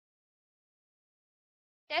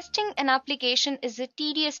Testing an application is a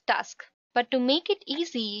tedious task, but to make it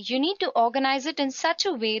easy, you need to organize it in such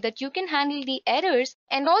a way that you can handle the errors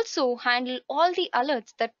and also handle all the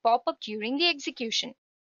alerts that pop up during the execution.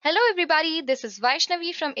 Hello everybody, this is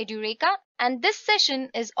Vaishnavi from Edureka, and this session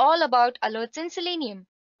is all about alerts in Selenium.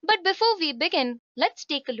 But before we begin, let's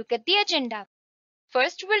take a look at the agenda.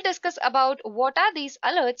 First, we'll discuss about what are these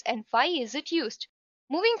alerts and why is it used.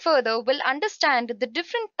 Moving further, we'll understand the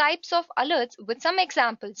different types of alerts with some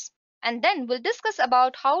examples. And then we'll discuss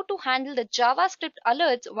about how to handle the JavaScript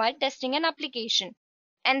alerts while testing an application.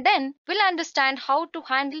 And then we'll understand how to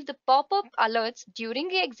handle the pop-up alerts during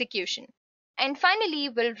the execution. And finally,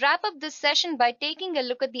 we'll wrap up this session by taking a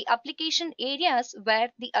look at the application areas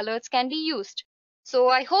where the alerts can be used. So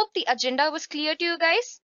I hope the agenda was clear to you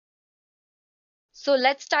guys. So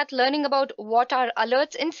let's start learning about what are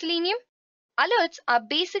alerts in Selenium. Alerts are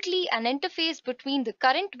basically an interface between the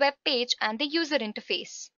current web page and the user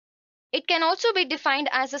interface. It can also be defined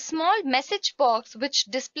as a small message box which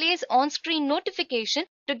displays on-screen notification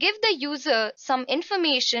to give the user some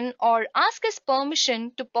information or ask his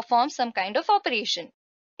permission to perform some kind of operation.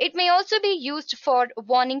 It may also be used for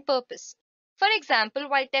warning purpose. For example,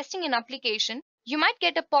 while testing an application, you might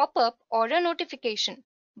get a pop-up or a notification,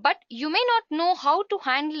 but you may not know how to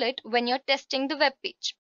handle it when you're testing the web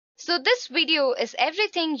page. So this video is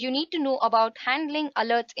everything you need to know about handling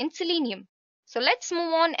alerts in Selenium. So let's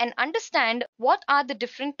move on and understand what are the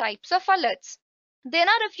different types of alerts. There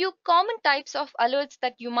are a few common types of alerts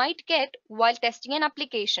that you might get while testing an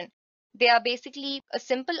application. They are basically a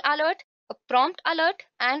simple alert, a prompt alert,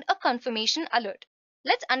 and a confirmation alert.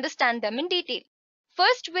 Let's understand them in detail.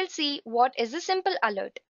 First, we'll see what is a simple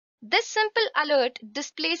alert. This simple alert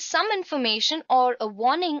displays some information or a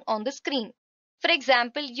warning on the screen. For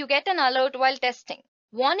example, you get an alert while testing,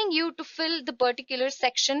 warning you to fill the particular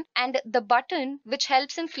section and the button which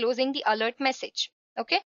helps in closing the alert message.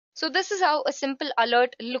 Okay, so this is how a simple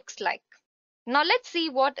alert looks like. Now let's see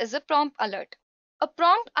what is a prompt alert. A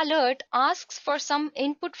prompt alert asks for some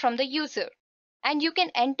input from the user, and you can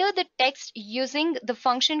enter the text using the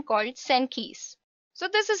function called send keys. So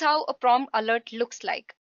this is how a prompt alert looks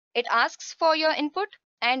like. It asks for your input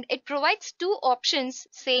and it provides two options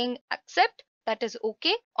saying accept, that is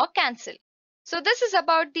okay, or cancel. So this is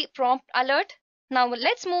about the prompt alert. Now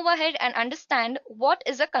let's move ahead and understand what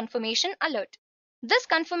is a confirmation alert. This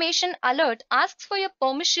confirmation alert asks for your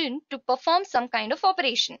permission to perform some kind of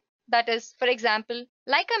operation. That is, for example,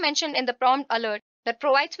 like I mentioned in the prompt alert, that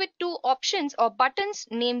provides with two options or buttons,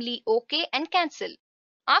 namely OK and cancel.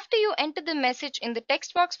 After you enter the message in the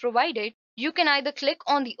text box provided, you can either click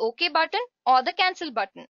on the OK button or the cancel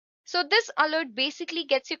button. So this alert basically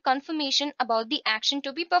gets you confirmation about the action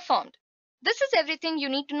to be performed. This is everything you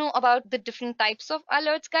need to know about the different types of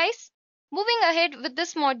alerts, guys. Moving ahead with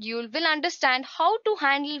this module, we'll understand how to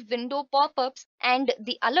handle window pop-ups and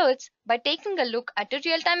the alerts by taking a look at a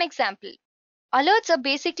real-time example. Alerts are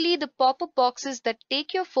basically the pop-up boxes that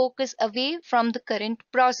take your focus away from the current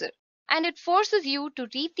browser, and it forces you to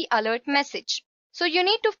read the alert message. So you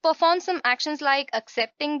need to perform some actions like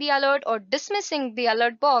accepting the alert or dismissing the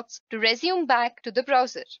alert box to resume back to the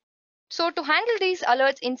browser. So to handle these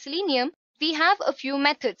alerts in Selenium, we have a few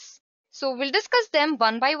methods. So we'll discuss them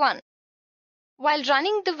one by one. While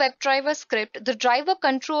running the WebDriver script, the driver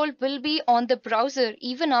control will be on the browser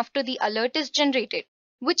even after the alert is generated,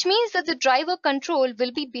 which means that the driver control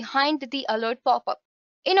will be behind the alert pop-up.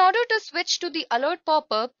 In order to switch to the alert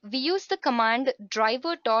pop-up, we use the command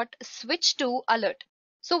driver.switchToAlert.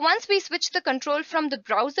 So once we switch the control from the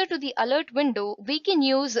browser to the alert window, we can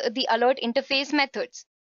use the alert interface methods.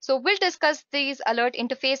 So we'll discuss these alert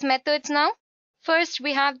interface methods now. First,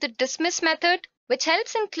 we have the dismiss method, which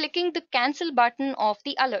helps in clicking the cancel button of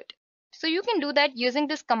the alert. So you can do that using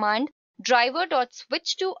this command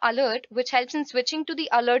driver.switchToAlert, which helps in switching to the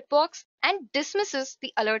alert box and dismisses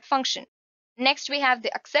the alert function. Next, we have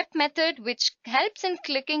the accept method, which helps in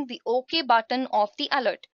clicking the OK button of the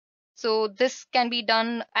alert. So this can be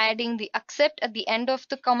done adding the accept at the end of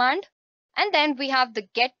the command. And then we have the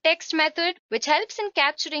get text method, which helps in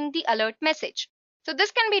capturing the alert message. So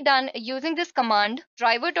this can be done using this command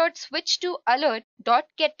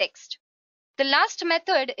driver.switchToAlert.getText. The last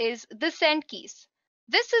method is the send keys.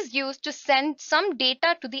 This is used to send some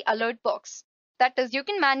data to the alert box. That is, you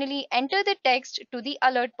can manually enter the text to the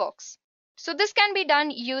alert box. So this can be done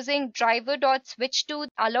using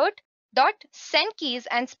driver.switchToAlert.sendKeys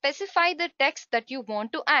and specify the text that you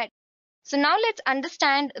want to add. So now let's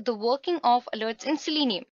understand the working of alerts in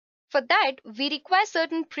Selenium. For that, we require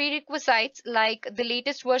certain prerequisites like the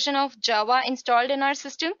latest version of Java installed in our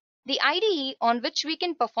system, the IDE on which we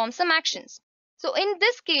can perform some actions. So in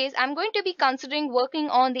this case, I'm going to be considering working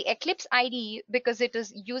on the Eclipse Ide because it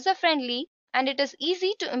is user friendly and it is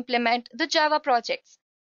easy to implement the Java projects.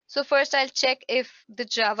 So first I'll check if the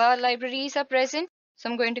Java libraries are present. So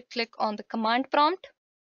I'm going to click on the command prompt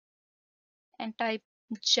and type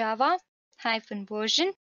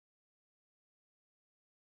java-version.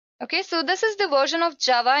 Okay, so this is the version of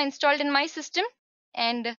Java installed in my system.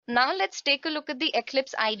 And now let's take a look at the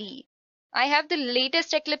Eclipse IDE. I have the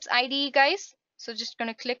latest Eclipse IDE, guys. So just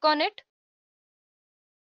gonna click on it.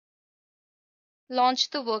 Launch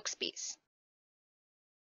the workspace.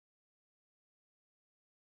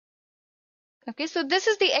 Okay, so this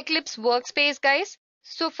is the Eclipse workspace, guys.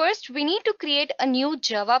 So first we need to create a new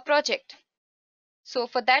Java project. So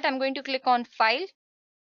for that, I'm going to click on File,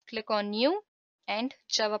 click on New and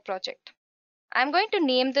Java project. I'm going to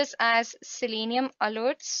name this as Selenium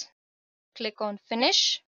Alerts. Click on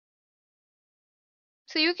Finish.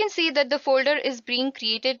 So you can see that the folder is being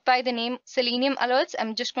created by the name Selenium Alerts.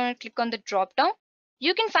 I'm just going to click on the drop down.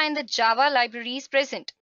 You can find the Java libraries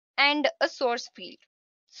present and a source field.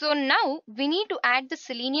 So now we need to add the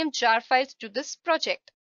Selenium jar files to this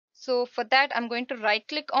project. So for that, I'm going to right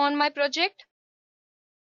click on my project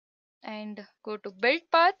and go to build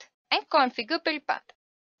path and configure build path.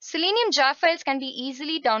 Selenium jar files can be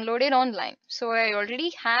easily downloaded online. So I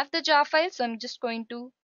already have the jar file. So I'm just going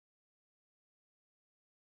to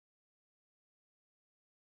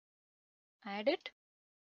add it.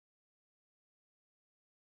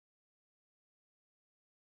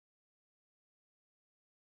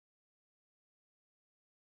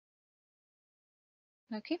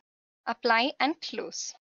 Okay, apply and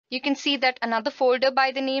close. You can see that another folder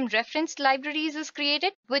by the name referenced libraries is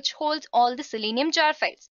created, which holds all the Selenium jar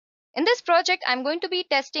files. In this project, I'm going to be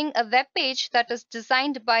testing a web page that is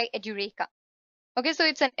designed by Edureka. Okay, so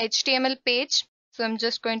it's an HTML page. So I'm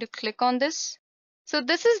just going to click on this. So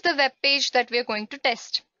this is the web page that we're going to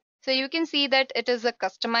test. So you can see that it is a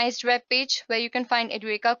customized web page where you can find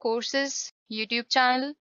Edureka Courses, YouTube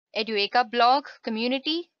channel, Edureka blog,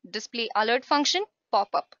 community, display alert function,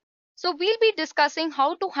 pop-up. So we'll be discussing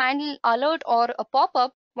how to handle alert or a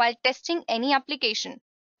pop-up while testing any application.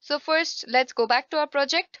 So first, let's go back to our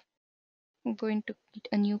project. I'm going to create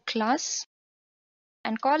a new class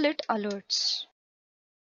and call it alerts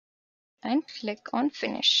and click on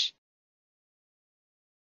finish.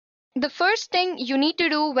 The first thing you need to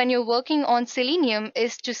do when you're working on Selenium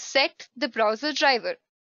is to set the browser driver.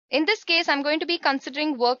 In this case, I'm going to be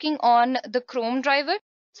considering working on the Chrome driver.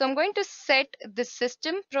 So I'm going to set the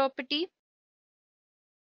system property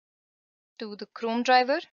to the Chrome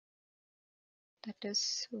driver, that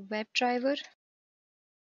is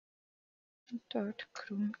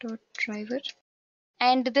webdriver.chrome.driver.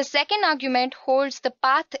 And the second argument holds the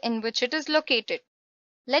path in which it is located.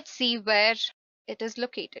 Let's see where it is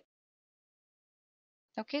located.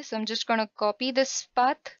 Okay, so I'm just going to copy this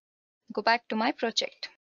path, go back to my project.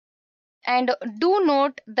 And do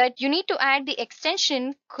note that you need to add the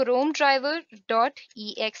extension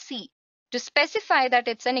chromedriver.exe to specify that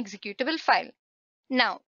it's an executable file.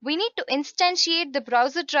 Now, we need to instantiate the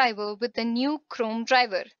browser driver with the new Chrome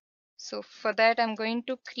driver. So for that, I'm going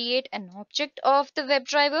to create an object of the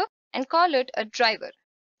WebDriver and call it a driver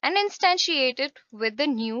and instantiate it with the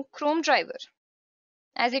new Chrome driver.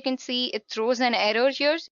 As you can see, it throws an error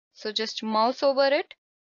here. So just mouse over it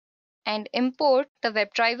and import the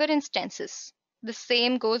WebDriver instances. The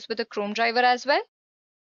same goes with the Chrome driver as well.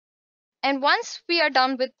 And once we are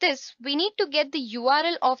done with this, we need to get the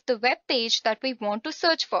URL of the web page that we want to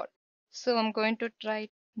search for. So I'm going to write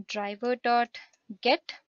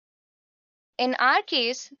driver.get. In our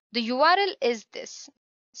case, the URL is this.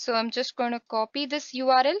 So I'm just going to copy this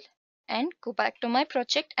URL and go back to my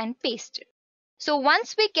project and paste it. So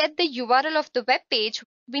once we get the URL of the web page,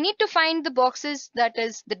 we need to find the boxes, that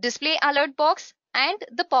is the display alert box and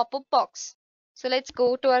the pop-up box. So let's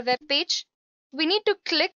go to our web page. We need to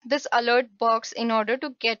click this alert box in order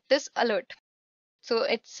to get this alert. So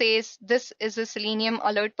it says this is a Selenium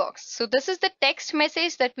alert box. So this is the text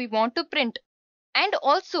message that we want to print and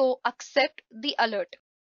also accept the alert.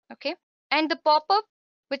 Okay. And the pop-up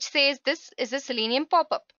which says this is a Selenium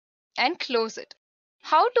pop-up and close it.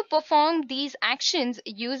 How to perform these actions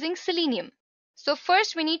using Selenium? So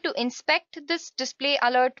first we need to inspect this display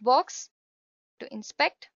alert box. To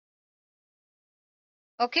inspect.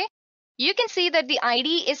 Okay. You can see that the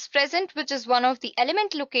ID is present, which is one of the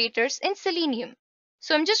element locators in Selenium.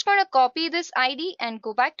 So I'm just going to copy this ID and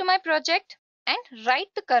go back to my project and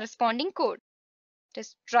write the corresponding code. It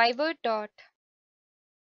is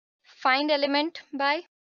driver.find element by.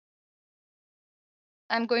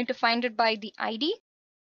 I'm going to find it by the ID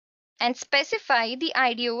and specify the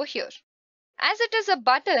ID over here. As it is a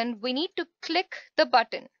button, we need to click the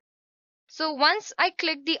button. So once I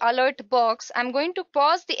click the alert box, I'm going to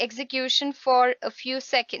pause the execution for a few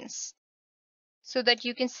seconds so that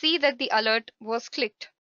you can see that the alert was clicked.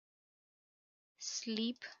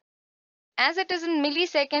 Sleep. As it is in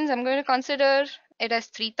milliseconds, I'm going to consider it as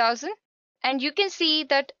 3000. And you can see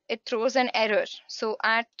that it throws an error. So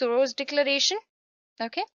add throws declaration.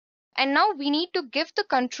 Okay. And now we need to give the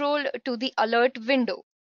control to the alert window.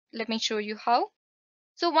 Let me show you how.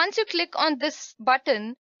 So once you click on this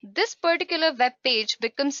button, this particular web page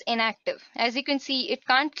becomes inactive. As you can see, it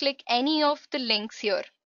can't click any of the links here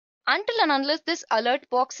until and unless this alert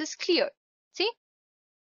box is clear. See,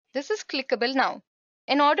 this is clickable now.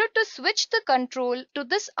 In order to switch the control to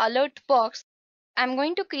this alert box, I'm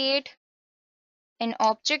going to create an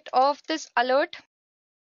object of this alert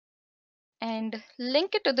and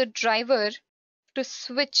link it to the driver to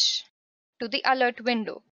switch to the alert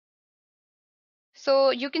window.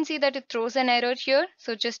 So you can see that it throws an error here.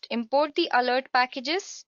 So just import the alert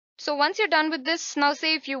packages. So once you're done with this, now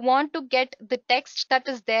say if you want to get the text that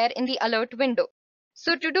is there in the alert window.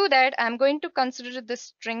 So to do that, I'm going to consider this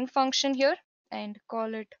string function here and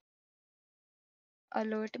call it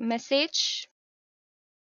alert message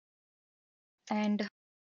and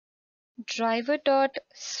driver dot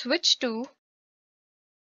switch to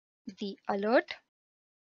the alert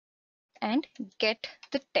and get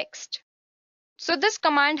the text. So this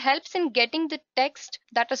command helps in getting the text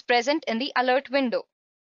that is present in the alert window.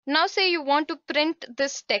 Now say you want to print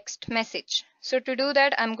this text message. So to do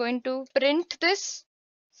that, I'm going to print this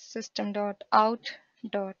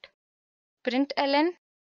system.out.println.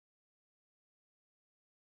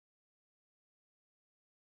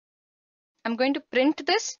 I'm going to print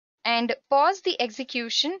this and pause the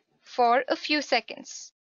execution for a few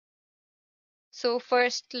seconds. So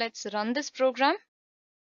first, let's run this program.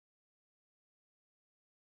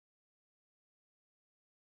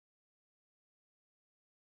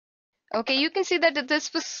 Okay, you can see that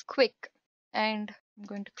this was quick, and I'm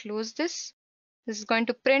going to close this. This is going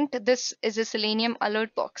to print this is a Selenium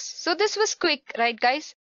alert box. So this was quick, right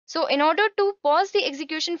guys? So in order to pause the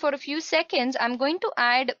execution for a few seconds, I'm going to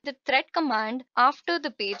add the thread command after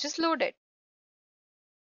the page is loaded.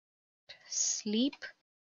 Sleep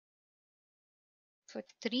for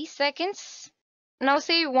 3 seconds. Now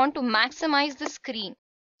say you want to maximize the screen.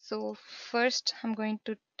 So first I'm going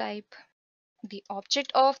to type the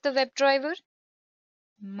object of the WebDriver,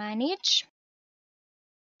 manage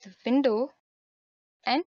the window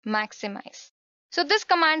and maximize. So this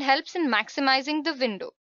command helps in maximizing the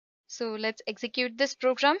window. So let's execute this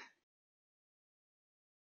program.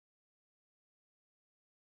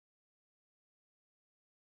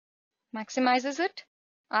 Maximizes it.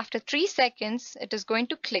 After 3 seconds, it is going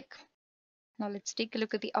to click. Now let's take a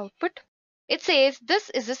look at the output. It says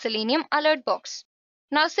this is a Selenium alert box.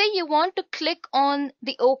 Now say you want to click on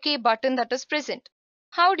the OK button that is present.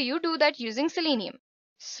 How do you do that using Selenium?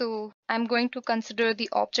 So I'm going to consider the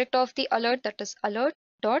object of the alert, that is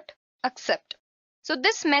alert.accept. So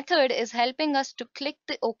this method is helping us to click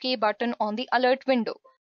the OK button on the alert window.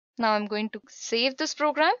 Now I'm going to save this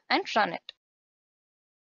program and run it.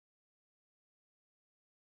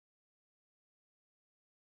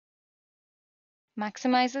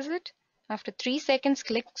 Maximizes it. After 3 seconds,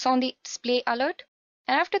 clicks on the display alert.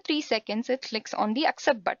 And after 3 seconds, it clicks on the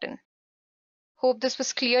accept button. Hope this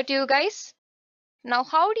was clear to you guys. Now,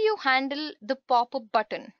 how do you handle the pop-up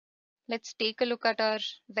button? Let's take a look at our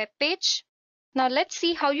web page. Now, let's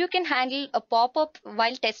see how you can handle a pop-up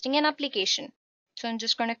while testing an application. So I'm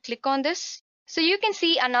just going to click on this. So you can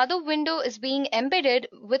see another window is being embedded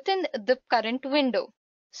within the current window.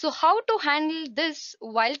 So how to handle this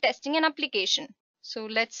while testing an application? So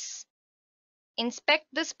let's inspect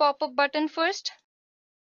this pop-up button first.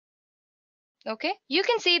 Okay, you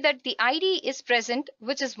can see that the ID is present,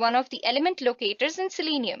 which is one of the element locators in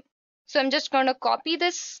Selenium. So I'm just going to copy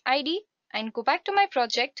this ID and go back to my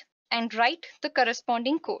project and write the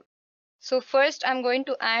corresponding code. So first I'm going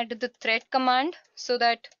to add the thread command so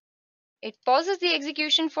that it pauses the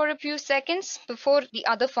execution for a few seconds before the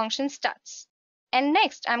other function starts. And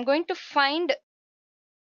next I'm going to find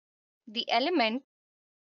the element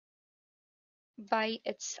by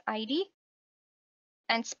its ID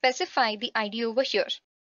and specify the ID over here.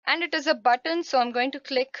 And it is a button, so I'm going to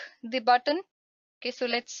click the button. Okay, so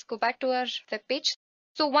let's go back to our web page.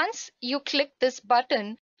 So once you click this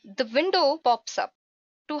button, the window pops up.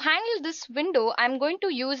 To handle this window, I'm going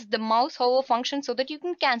to use the mouse hover function so that you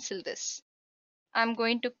can cancel this. I'm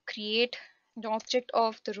going to create the object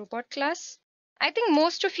of the robot class. I think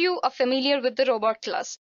most of you are familiar with the robot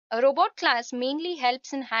class. a robot class mainly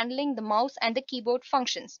helps in handling the mouse and the keyboard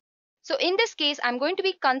functions. So in this case, I'm going to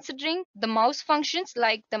be considering the mouse functions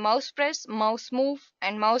like the mouse press, mouse move,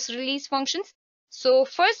 and mouse release functions. So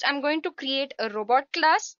first I'm going to create a robot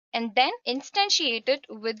class and then instantiate it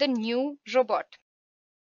with the new robot.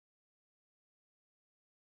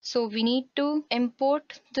 So we need to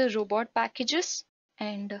import the robot packages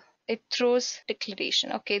and it throws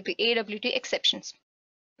declaration. Okay, the AWT exceptions.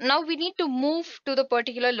 Now we need to move to the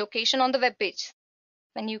particular location on the web page.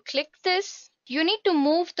 When you click this, you need to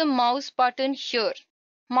move the mouse button here.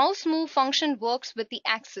 Mouse move function works with the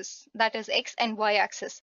axis, that is X and Y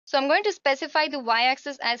axis. So I'm going to specify the Y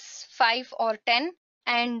axis as 5 or 10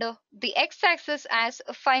 and the X axis as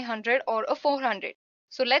 500 or a 400.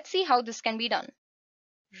 So let's see how this can be done.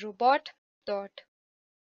 Robot dot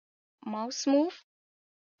mouse move.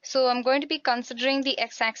 So I'm going to be considering the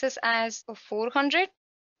X axis as a 400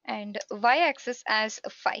 and Y axis as a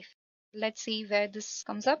 5. Let's see where this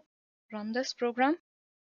comes up. Run this program.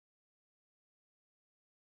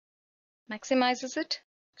 Maximizes it,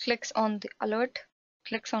 clicks on the alert,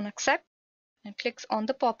 clicks on accept, and clicks on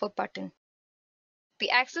the pop-up button. The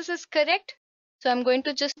axis is correct, so I'm going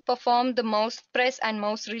to just perform the mouse press and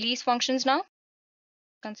mouse release functions now.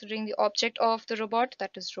 Considering the object of the robot,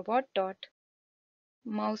 that is robot dot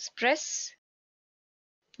mouse press.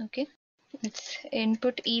 Okay, it's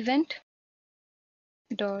input event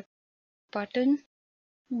dot button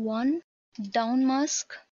 1 down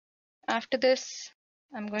mask. After this,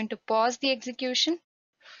 I'm going to pause the execution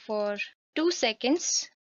for 2 seconds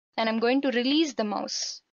and I'm going to release the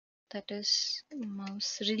mouse. That is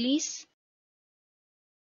mouse release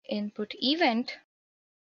input event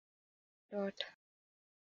dot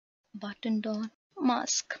button dot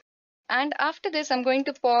mask. And after this, I'm going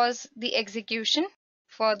to pause the execution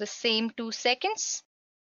for the same 2 seconds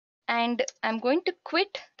and I'm going to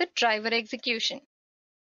quit the driver execution.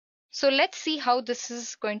 So let's see how this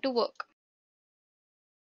is going to work.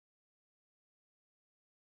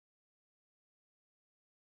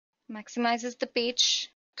 Maximizes the page,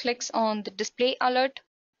 clicks on the display alert,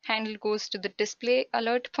 handle goes to the display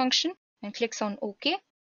alert function and clicks on OK,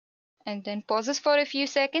 and then pauses for a few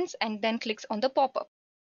seconds and then clicks on the pop-up.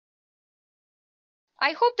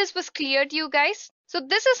 I hope this was clear to you guys. So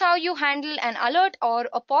this is how you handle an alert or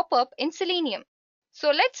a pop-up in Selenium. So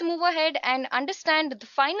let's move ahead and understand the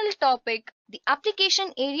final topic, the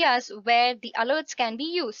application areas where the alerts can be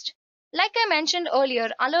used. Like I mentioned earlier,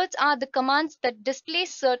 alerts are the commands that display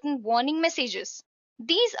certain warning messages.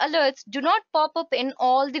 These alerts do not pop up in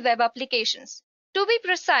all the web applications. To be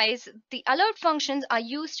precise, the alert functions are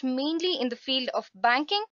used mainly in the field of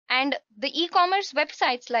banking and the e-commerce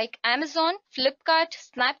websites like Amazon, Flipkart,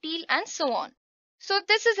 Snapdeal, and so on. So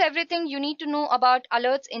this is everything you need to know about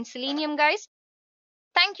alerts in Selenium, guys.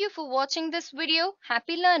 Thank you for watching this video.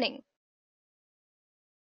 Happy learning!